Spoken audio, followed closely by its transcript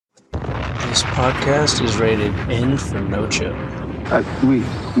This podcast is rated N for no chill.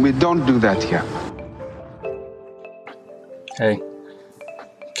 We don't do that here. Hey,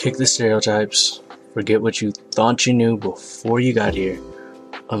 kick the stereotypes. Forget what you thought you knew before you got here.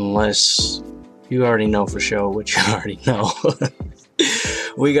 Unless you already know for sure what you already know.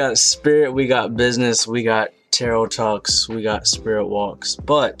 We got spirit, we got business, we got tarot talks, we got spirit walks.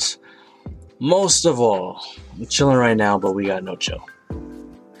 But most of all, I'm chilling right now, but we got no chill.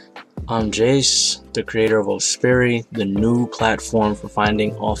 I'm Jace, the creator of Ospiri, the new platform for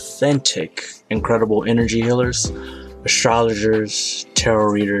finding authentic, incredible energy healers, astrologers, tarot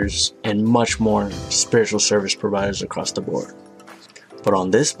readers, and much more spiritual service providers across the board. But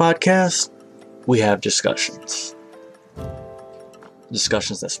on this podcast, we have discussions.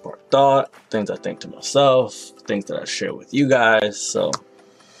 Discussions that spark thought, things I think to myself, things that I share with you guys. So,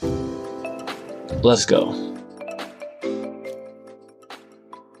 let's go.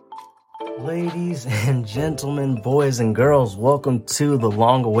 Ladies and gentlemen, boys and girls, welcome to the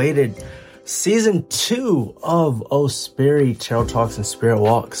long-awaited Season 2 of Ospiri Tarot Talks and Spirit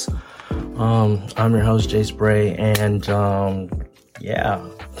Walks. I'm your host, Jace Bray, and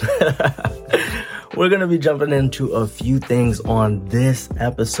we're going to be jumping into a few things on this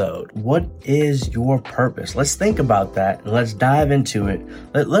episode. What is your purpose? Let's think about that, and let's dive into it.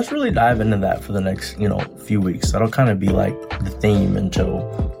 Let's really dive into that for the next, few weeks. That'll kind of be like the theme until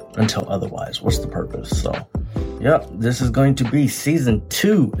otherwise. What's the purpose? So, this is going to be Season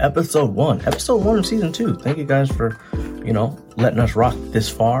 2, Episode 1. Episode 1 of Season 2. Thank you guys for, letting us rock this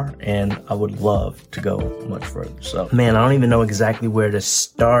far, and I would love to go much further. So, man, I don't even know exactly where to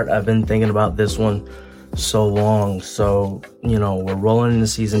start. I've been thinking about this one so long. So, we're rolling into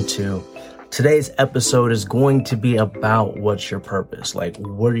Season 2. Today's episode is going to be about what's your purpose. Like,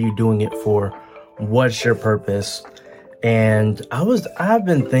 what are you doing it for? What's your purpose? And I've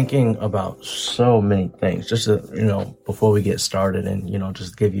been thinking about so many things just to, before we get started and,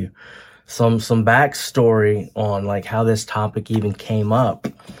 just give you some backstory on like how this topic even came up.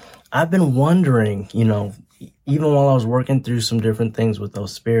 I've been wondering, even while I was working through some different things with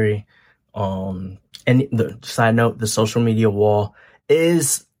Ospiri, and the side note, the social media wall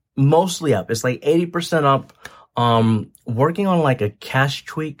is mostly up. It's like 80% up, working on like a cache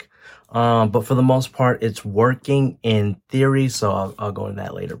tweak. But for the most part, it's working in theory, so I'll go into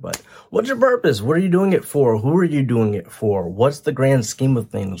that later. But what's your purpose? What are you doing it for? Who are you doing it for? What's the grand scheme of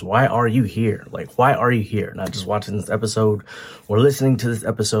things? Why are you here? Like, why are you here? Not just watching this episode or listening to this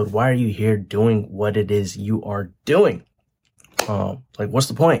episode. Why are you here doing what it is you are doing? What's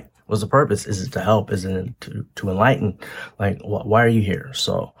the point? What's the purpose? Is it to help? Is it to enlighten? Like, why are you here?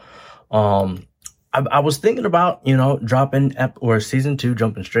 So, I was thinking about, dropping Season 2,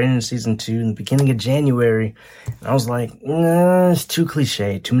 jumping straight into Season 2 in the beginning of January. And I was like, it's too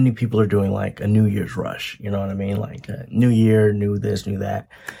cliche. Too many people are doing like a New Year's rush. You know what I mean? Like new year, new this, new that.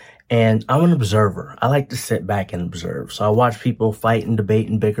 And I'm an observer. I like to sit back and observe. So I watch people fight and debate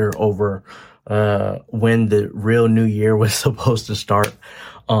and bicker over when the real new year was supposed to start.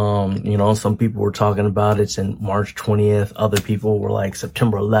 Some people were talking about it's in March 20th. Other people were like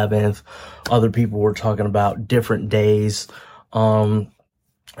September 11th. Other people were talking about different days. And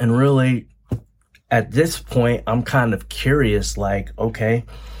really at this point, I'm kind of curious, like, okay,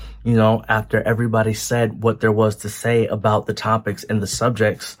 after everybody said what there was to say about the topics and the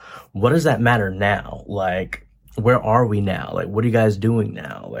subjects, what does that matter now? Like, where are we now? Like, what are you guys doing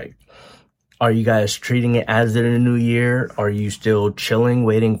now? Like, are you guys treating it as in a new year? Are you still chilling,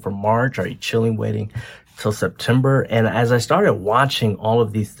 waiting for March? Are you chilling, waiting till September? And as I started watching all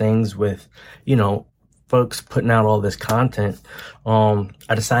of these things with, folks putting out all this content,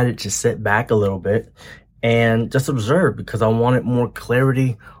 I decided to sit back a little bit and just observe because I wanted more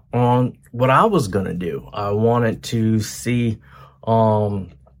clarity on what I was going to do. I wanted to see, am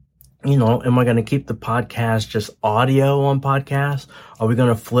I going to keep the podcast just audio on podcasts? Are we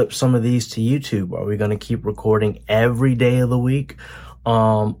going to flip some of these to YouTube? Are we going to keep recording every day of the week?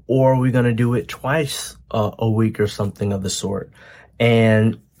 Or are we going to do it twice a week or something of the sort?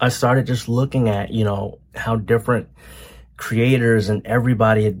 And I started just looking at, how different creators and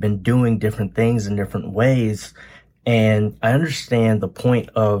everybody had been doing different things in different ways. And I understand the point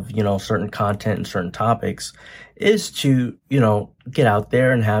of, certain content and certain topics is to, get out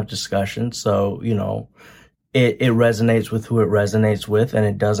there and have discussions. So, it resonates with who it resonates with and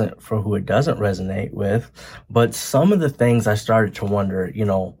it doesn't for who it doesn't resonate with. But some of the things I started to wonder,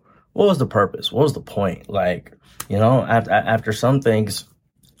 what was the purpose? What was the point? Like, after some things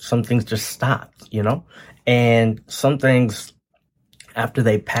just stopped, and some things after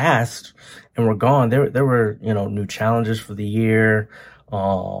they passed and were gone, there were, new challenges for the year.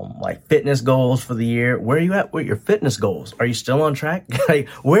 like fitness goals for the year. Where are you at with your fitness goals? Are you still on track? Like,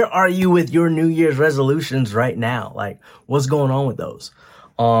 where are you with your New Year's resolutions right now? Like, what's going on with those?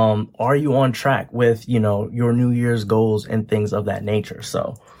 Are you on track with, your New Year's goals and things of that nature?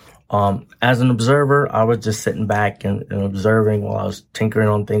 So, as an observer, I was just sitting back and observing while I was tinkering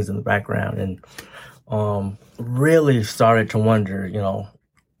on things in the background, and, really started to wonder,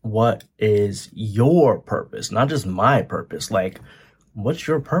 what is your purpose? Not just my purpose. Like, what's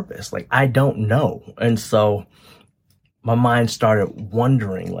your purpose? Like, I don't know. And so my mind started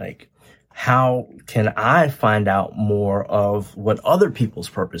wondering, like, how can I find out more of what other people's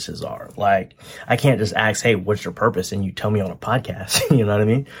purposes are? Like, I can't just ask, hey, what's your purpose? And you tell me on a podcast, you know what I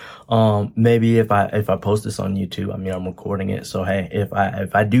mean? Maybe if I post this on YouTube, I'm recording it. So, hey, if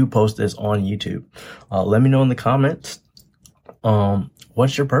I do post this on YouTube, let me know in the comments.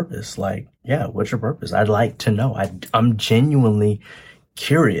 What's your purpose? Like, yeah, what's your purpose? I'd like to know. I'm genuinely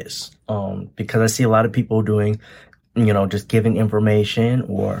curious, because I see a lot of people doing, just giving information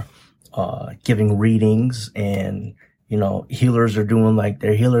or, giving readings, and, healers are doing like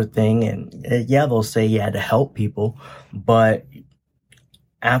their healer thing. And yeah, they'll say, to help people. But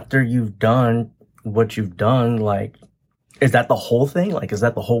after you've done what you've done, like, is that the whole thing? Like, is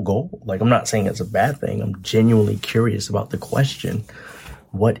that the whole goal? Like, I'm not saying it's a bad thing. I'm genuinely curious about the question.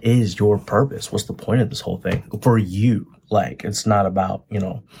 What is your purpose? What's the point of this whole thing for you? Like, it's not about,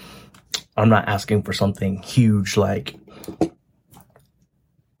 I'm not asking for something huge, like,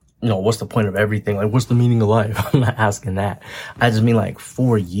 what's the point of everything? Like, what's the meaning of life? I'm not asking that. I just mean, like,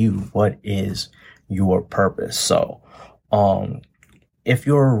 for you, what is your purpose? So, if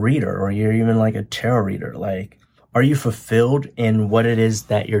you're a reader, or you're even like a tarot reader, like, are you fulfilled in what it is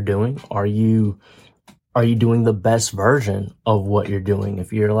that you're doing? Are you doing the best version of what you're doing?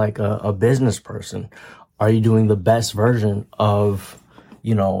 If you're like a business person, are you doing the best version of,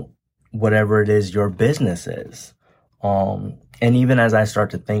 whatever it is your business is? And even as I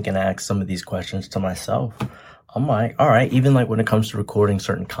start to think and ask some of these questions to myself, I'm like, all right, even like when it comes to recording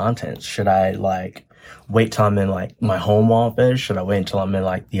certain content, should I like wait till I'm in like my home office? Should I wait until I'm in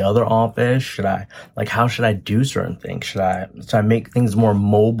like the other office? How should I do certain things? Should I make things more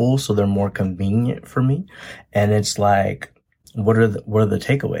mobile so they're more convenient for me? And it's like, what are the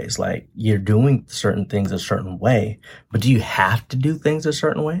takeaways? Like, you're doing certain things a certain way, but do you have to do things a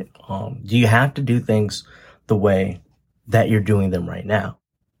certain way? Do you have to do things the way that you're doing them right now?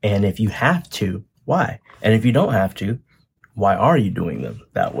 And if you have to, why? And if you don't have to, why are you doing them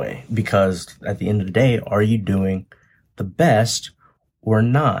that way? Because at the end of the day, are you doing the best or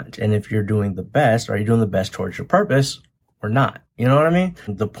not? And if you're doing the best, are you doing the best towards your purpose or not? You know what I mean?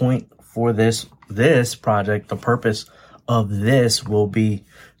 The point for this project, the purpose of this will be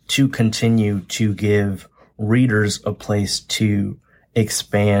to continue to give readers a place to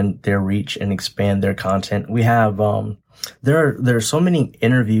expand their reach and expand their content. We have, there are so many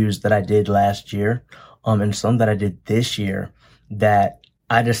interviews that I did last year, and some that I did this year that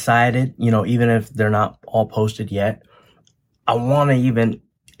I decided, even if they're not all posted yet, I want to even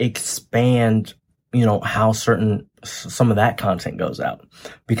expand, how some of that content goes out.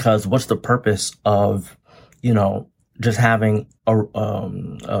 Because what's the purpose of, just having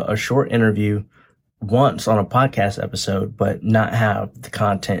a short interview once on a podcast episode, but not have the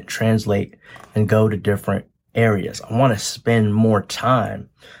content translate and go to different areas? I want to spend more time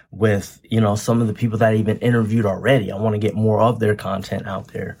with, some of the people that I even interviewed already. I want to get more of their content out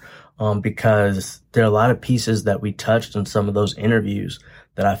there, because there are a lot of pieces that we touched in some of those interviews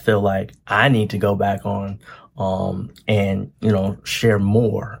that I feel like I need to go back on, and, share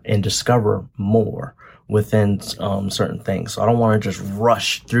more and discover more within certain things. So I don't want to just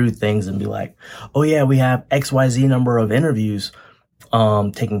rush through things and be like, oh yeah, we have XYZ number of interviews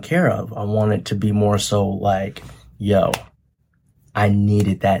taken care of. I want it to be more so like, yo, I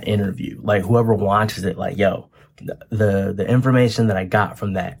needed that interview. Like, whoever watches it, like, yo, the information that I got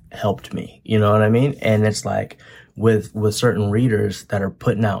from that helped me. You know what I mean? And it's like with certain readers that are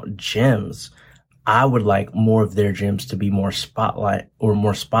putting out gems, I would like more of their gems to be more spotlight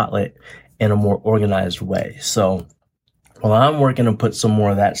in a more organized way. So while I'm working to put some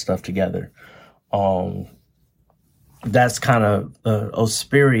more of that stuff together, that's kind of,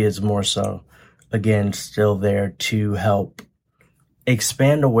 Ospiri is more so, again, still there to help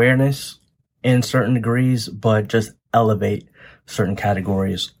expand awareness in certain degrees, but just elevate certain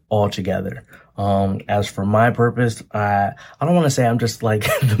categories altogether. As for my purpose, I don't want to say I'm just like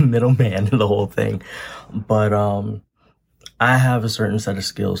the middleman in the whole thing, but, I have a certain set of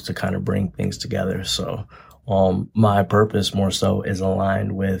skills to kind of bring things together. So, my purpose more so is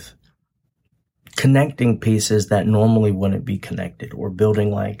aligned with connecting pieces that normally wouldn't be connected, or building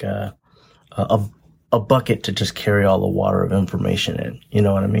like a bucket to just carry all the water of information in. You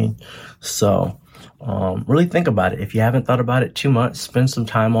know what I mean? So, really think about it. If you haven't thought about it too much, spend some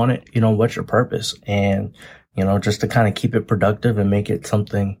time on it. What's your purpose? And, just to kind of keep it productive and make it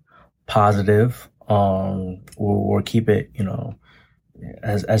something positive, or keep it,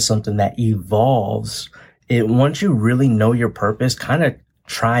 as something that evolves. Once you really know your purpose, kind of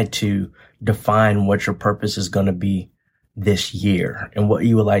try to define what your purpose is going to be this year and what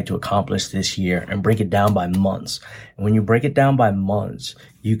you would like to accomplish this year, and break it down by months. And when you break it down by months,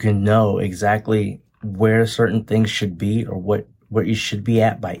 you can know exactly where certain things should be, or what you should be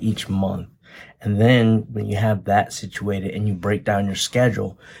at by each month. And then when you have that situated and you break down your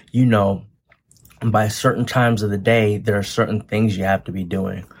schedule, by certain times of the day, there are certain things you have to be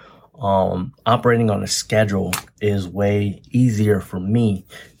doing. Operating on a schedule is way easier for me,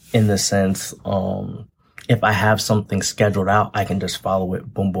 in the sense, if I have something scheduled out, I can just follow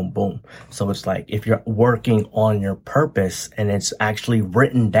it, boom, boom, boom. So it's like, if you're working on your purpose and it's actually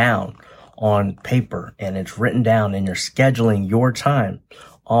written down on paper, and it's written down, and you're scheduling your time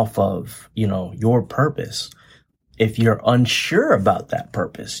off of, your purpose. If you're unsure about that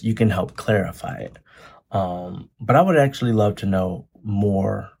purpose, you can help clarify it. But I would actually love to know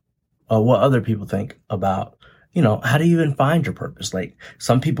more what other people think about, how do you even find your purpose? Like,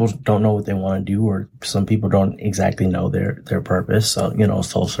 some people don't know what they want to do, or some people don't exactly know their purpose. So,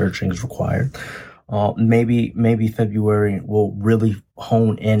 soul searching is required. Maybe February will really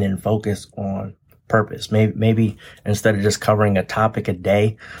hone in and focus on purpose. Maybe instead of just covering a topic a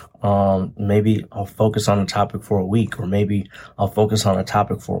day, maybe I'll focus on a topic for a week, or maybe I'll focus on a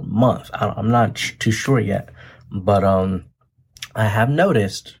topic for a month. I'm not too sure yet, but I have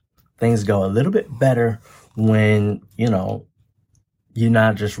noticed things go a little bit better when, you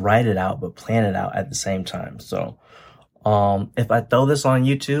not just write it out, but plan it out at the same time. So, if I throw this on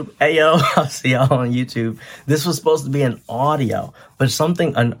YouTube, hey yo, I'll see y'all on YouTube. This was supposed to be an audio, but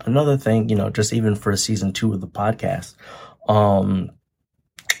another thing, just even for season 2 of the podcast,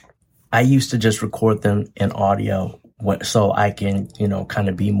 I used to just record them in audio so I can, kind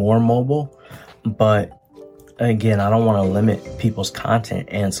of be more mobile. But again, I don't want to limit people's content.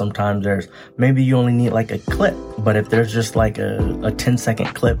 And sometimes maybe you only need like a clip, but if there's just like a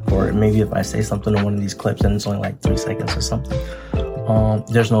 10-second clip, or maybe if I say something in one of these clips and it's only like 3 seconds or something,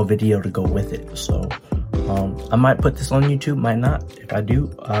 there's no video to go with it. So, I might put this on YouTube, might not. If I do,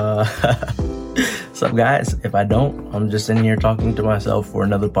 what's up guys? If I don't, I'm just in here talking to myself for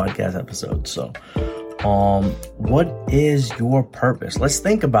another podcast episode. So, what is your purpose? Let's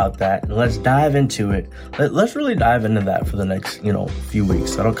think about that and let's dive into it. Let's really dive into that for the next, few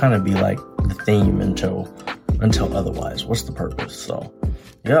weeks. That'll kind of be like the theme until otherwise. What's the purpose? So,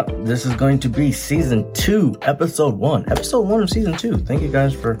 yeah, this is going to be season 2, episode 1 of season 2. Thank you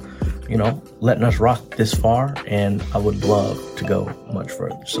guys for, letting us rock this far, and I would love to go much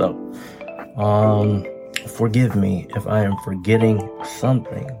further. So, forgive me if I am forgetting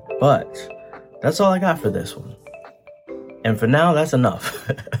something, but that's all I got for this one. And for now, that's enough.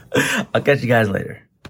 I'll catch you guys later.